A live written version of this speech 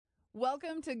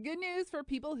Welcome to Good News for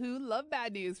People Who Love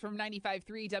Bad News from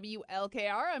 95.3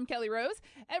 WLKR. I'm Kelly Rose.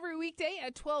 Every weekday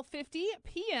at 12:50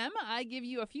 p.m., I give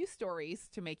you a few stories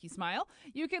to make you smile.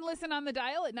 You can listen on the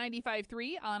dial at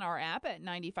 95.3, on our app at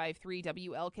 95.3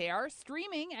 WLKR,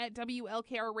 streaming at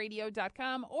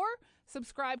WLKRradio.com, or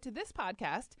subscribe to this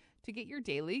podcast to get your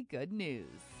daily good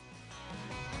news.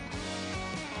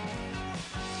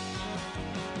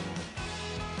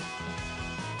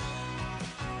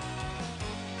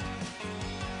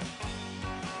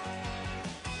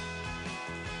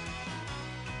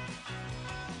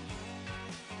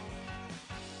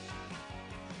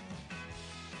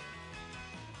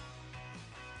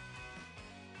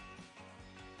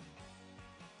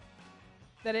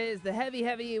 That is the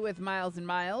Heavy with Miles and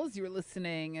Miles. You're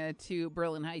listening to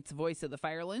Berlin Heights' Voice of the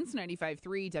Firelands,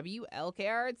 95.3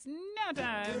 WLKR. It's now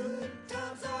time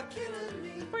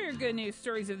for your good news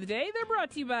stories of the day. They're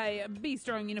brought to you by Be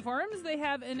Strong Uniforms. They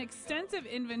have an extensive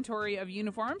inventory of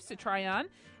uniforms to try on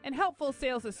and helpful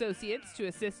sales associates to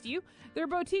assist you. Their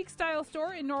boutique-style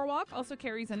store in Norwalk also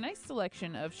carries a nice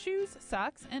selection of shoes,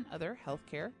 socks, and other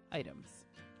healthcare items.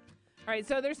 All right,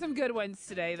 so there's some good ones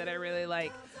today that I really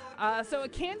like. So a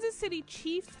Kansas City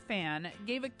Chiefs fan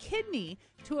gave a kidney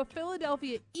to a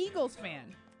Philadelphia Eagles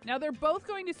fan. Now, they're both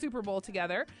going to Super Bowl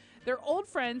together. They're old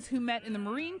friends who met in the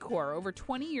Marine Corps over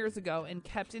 20 years ago and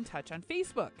kept in touch on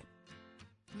Facebook.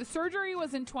 The surgery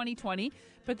was in 2020,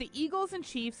 but the Eagles and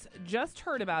Chiefs just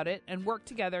heard about it and worked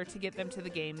together to get them to the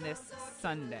game this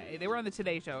Sunday. They were on the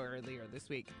Today Show earlier this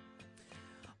week.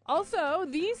 Also,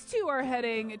 these two are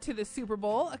heading to the Super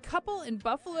Bowl. A couple in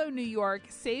Buffalo, New York,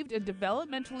 saved a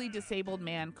developmentally disabled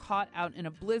man caught out in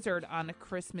a blizzard on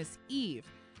Christmas Eve.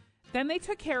 Then they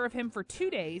took care of him for 2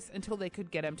 days until they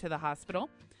could get him to the hospital.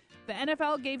 The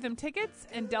NFL gave them tickets,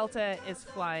 and Delta is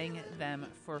flying them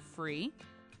for free.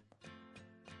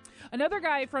 Another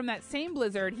guy from that same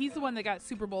blizzard, he's the one that got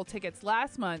Super Bowl tickets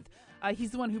last month.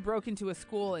 He's the one who broke into a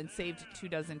school and saved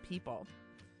 24 people.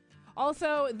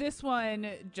 Also, this one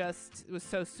just was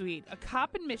so sweet. A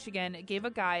cop in Michigan gave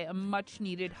a guy a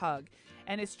much-needed hug,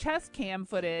 and his chest cam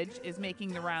footage is making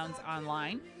the rounds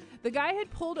online. The guy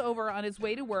had pulled over on his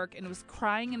way to work and was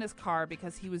crying in his car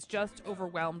because he was just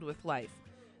overwhelmed with life.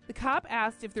 The cop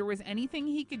asked if there was anything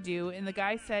he could do, and the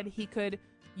guy said he could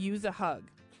use a hug.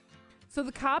 So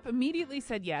the cop immediately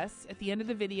said yes. At the end of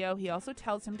the video, he also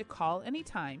tells him to call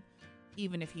anytime,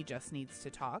 even if he just needs to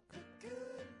talk.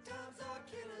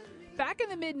 Back in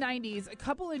the mid-90s, a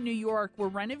couple in New York were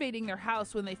renovating their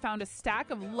house when they found a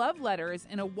stack of love letters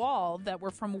in a wall that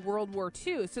were from World War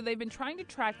II. So they've been trying to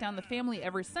track down the family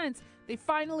ever since. They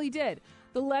finally did.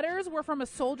 The letters were from a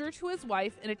soldier to his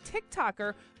wife, and a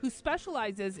TikToker who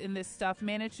specializes in this stuff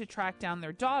managed to track down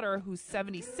their daughter, who's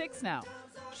 76 now.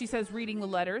 She says reading the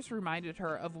letters reminded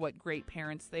her of what great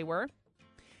parents they were.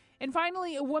 And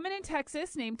finally, a woman in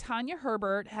Texas named Tanya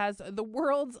Herbert has the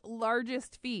world's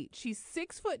largest feet. She's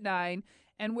 6'9"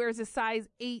 and wears a size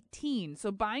 18.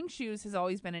 So buying shoes has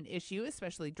always been an issue,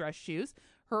 especially dress shoes.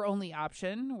 Her only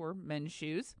option were men's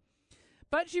shoes.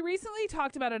 But she recently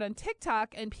talked about it on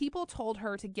TikTok, and people told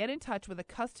her to get in touch with a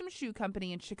custom shoe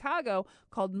company in Chicago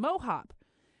called Mohop.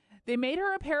 They made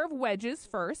her a pair of wedges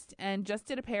first and just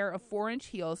did a pair of 4-inch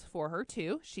heels for her,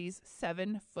 too. She's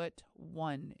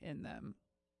 7'1" in them.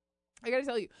 I gotta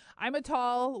tell you, I'm a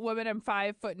tall woman. I'm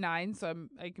 5'9", so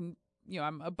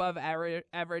I'm above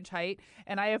average height,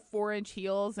 and I have 4-inch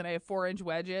heels and I have 4-inch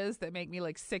wedges that make me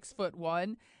like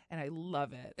 6'1", and I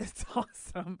love it. It's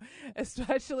awesome,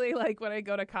 especially like when I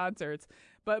go to concerts.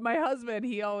 But my husband,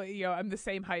 he always, I'm the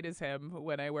same height as him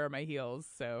when I wear my heels,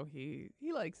 so he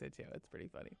likes it too. It's pretty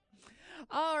funny.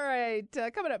 All right,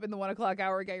 coming up in the 1 o'clock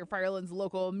hour, we got your Firelands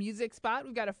local music spot.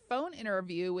 We've got a phone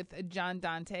interview with John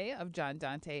Dante of John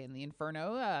Dante and the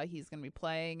Inferno. He's going to be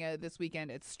playing this weekend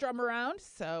at Strum Around,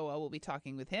 so we'll be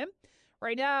talking with him.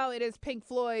 Right now, it is Pink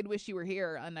Floyd, Wish You Were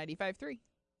Here on 95.3.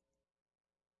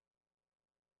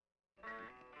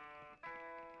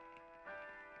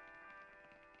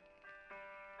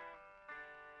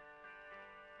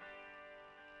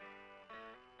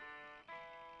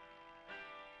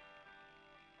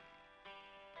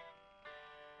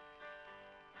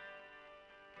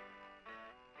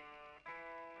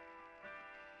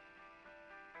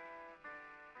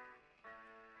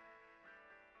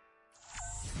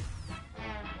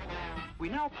 We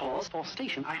now pause for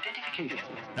station identification.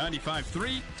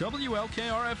 95.3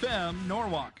 WLKR-FM,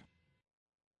 Norwalk.